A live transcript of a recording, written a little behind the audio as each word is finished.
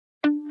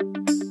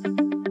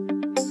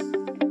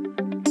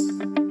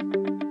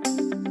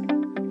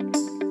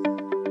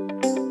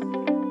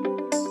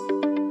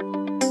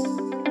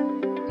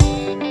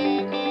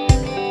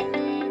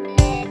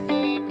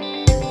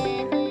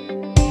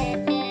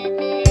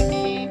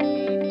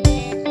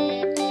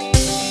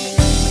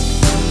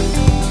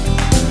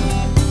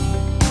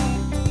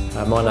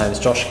My name is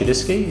Josh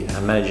Kadiski,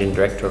 Managing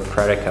Director of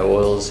Proteco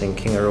Oils in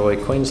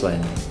Kingaroy,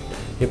 Queensland.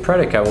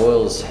 Proteco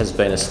Oils has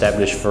been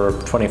established for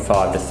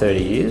 25 to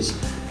 30 years.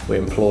 We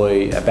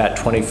employ about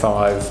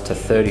 25 to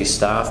 30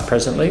 staff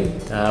presently.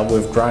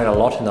 We've grown a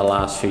lot in the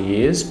last few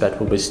years, but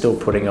we'll be still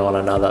putting on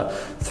another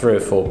 3 or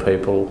 4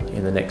 people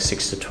in the next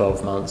 6 to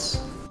 12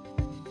 months.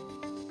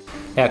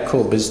 Our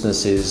core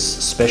business is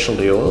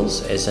specialty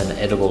oils as an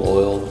edible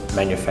oil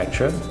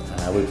manufacturer.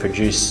 We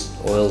produce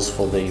oils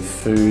for the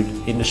food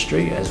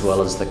industry as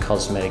well as the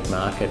cosmetic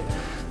market,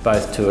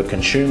 both to a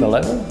consumer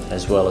level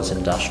as well as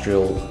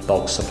industrial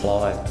bulk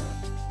supply.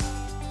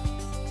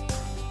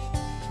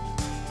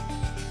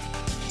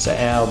 So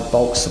our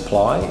bulk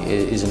supply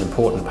is an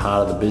important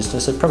part of the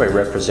business. It probably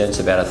represents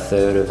about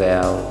 1/3 of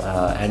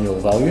our annual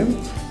volume,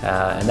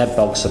 and that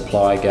bulk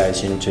supply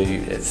goes into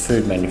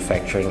food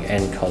manufacturing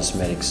and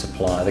cosmetic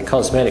supply. The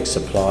cosmetic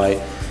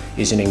supply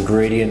is an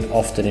ingredient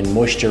often in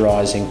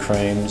moisturising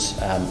creams,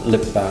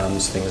 lip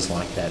balms, things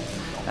like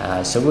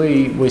that. So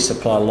we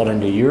supply a lot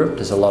into Europe.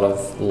 There's a lot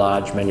of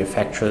large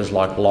manufacturers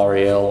like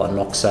L'Oreal and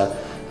Noxa,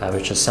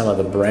 which are some of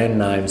the brand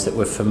names that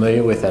we're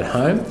familiar with at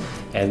home,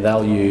 and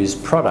they'll use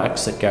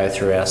products that go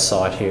through our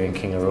site here in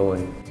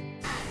Kingaroy.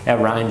 Our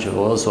range of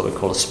oil is what we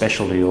call a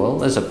specialty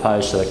oil, as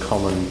opposed to the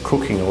common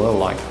cooking oil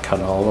like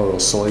canola or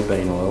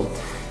soybean oil.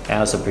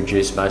 Ours are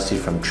produced mostly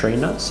from tree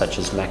nuts such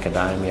as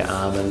macadamia,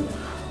 almond,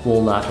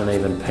 walnut and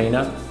even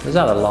peanut. There's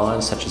other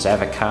lines such as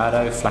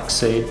avocado,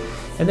 flaxseed,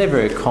 and they're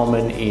very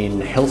common in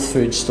health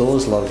food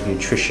stores, a lot of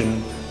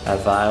nutrition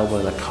available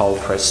in a cold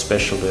pressed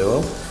specialty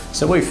oil.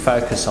 So we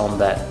focus on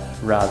that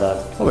rather,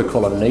 what we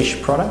call a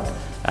niche product,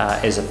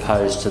 as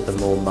opposed to the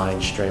more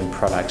mainstream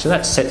product. So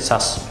that sets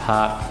us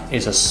apart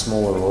as a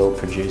smaller oil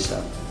producer.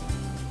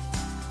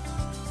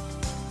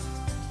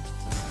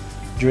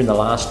 During the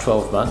last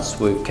 12 months,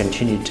 we've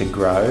continued to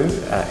grow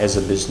as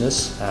a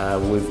business.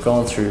 We've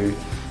gone through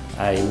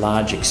a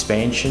large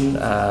expansion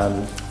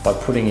by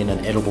putting in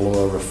an edible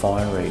oil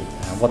refinery.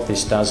 What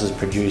this does is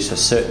produce a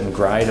certain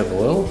grade of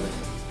oil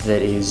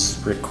that is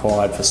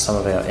required for some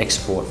of our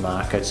export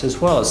markets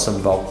as well as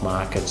some bulk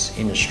markets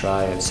in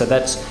Australia. So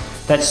that's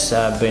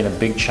been a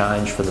big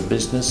change for the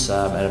business,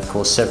 and of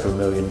course several $1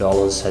 million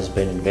has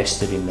been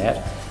invested in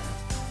that.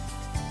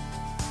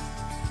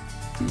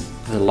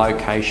 The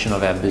location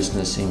of our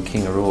business in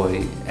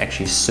Kingaroy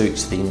actually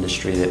suits the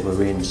industry that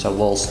we're in. So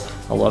whilst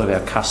a lot of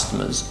our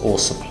customers or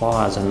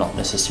suppliers are not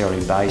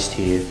necessarily based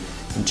here,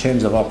 in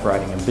terms of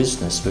operating a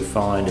business, we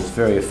find it's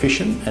very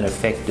efficient and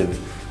effective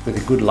with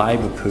a good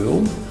labour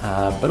pool,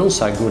 but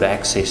also good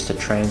access to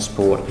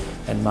transport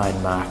and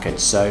main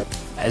markets. So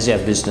as our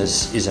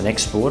business is an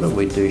exporter,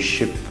 we do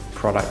ship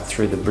product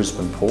through the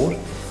Brisbane port,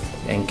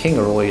 and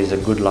Kingaroy is a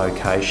good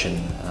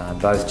location,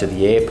 both to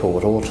the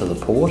airport or to the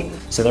port.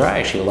 So there are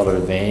actually a lot of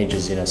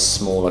advantages in a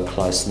smaller,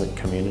 close-knit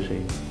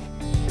community.